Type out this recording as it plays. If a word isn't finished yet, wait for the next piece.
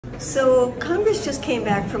So Congress just came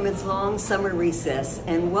back from its long summer recess,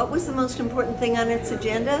 and what was the most important thing on its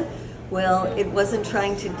agenda? Well, it wasn't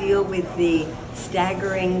trying to deal with the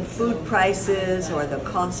staggering food prices or the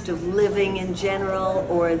cost of living in general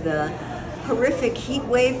or the horrific heat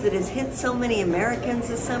wave that has hit so many Americans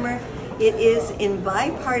this summer. It is in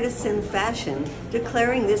bipartisan fashion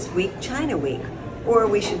declaring this week China Week, or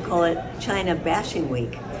we should call it China Bashing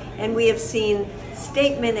Week. And we have seen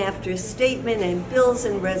statement after statement and bills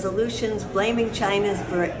and resolutions blaming China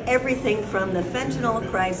for everything from the fentanyl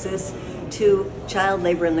crisis to child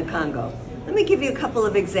labor in the Congo. Let me give you a couple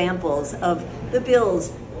of examples of the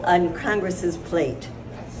bills on Congress's plate.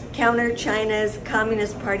 Counter China's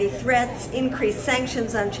Communist Party threats, increase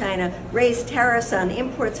sanctions on China, raise tariffs on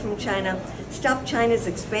imports from China, stop China's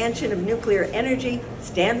expansion of nuclear energy,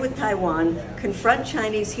 stand with Taiwan, confront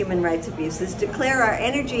Chinese human rights abuses, declare our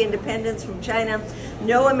energy independence from China,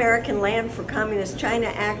 No American Land for Communist China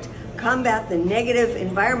Act, combat the negative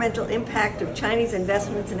environmental impact of Chinese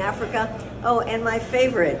investments in Africa. Oh, and my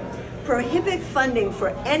favorite, prohibit funding for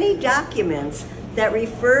any documents that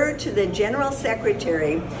refer to the General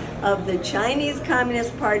Secretary of the Chinese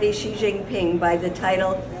Communist Party, Xi Jinping, by the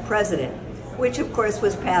title President, which of course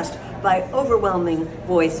was passed by overwhelming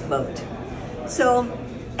voice vote. So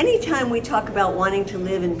anytime we talk about wanting to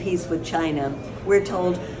live in peace with China, we're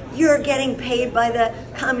told, you're getting paid by the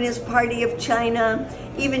Communist Party of China.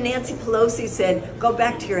 Even Nancy Pelosi said, go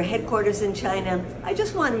back to your headquarters in China. I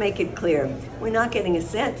just want to make it clear, we're not getting a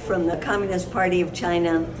cent from the Communist Party of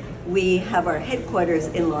China. We have our headquarters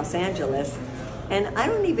in Los Angeles, and I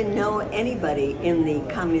don't even know anybody in the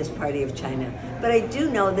Communist Party of China, but I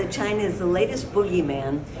do know that China is the latest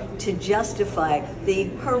boogeyman to justify the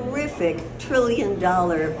horrific $1 trillion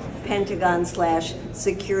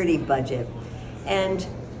Pentagon/security budget. And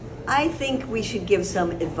I think we should give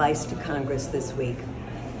some advice to Congress this week.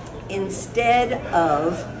 Instead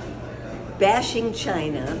of bashing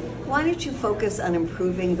China, why don't you focus on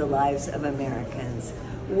improving the lives of Americans?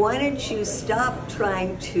 Why don't you stop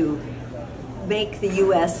trying to make the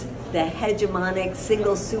U.S. the hegemonic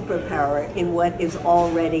single superpower in what is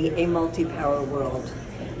already a multi-power world?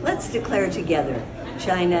 Let's declare together,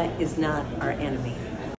 China is not our enemy.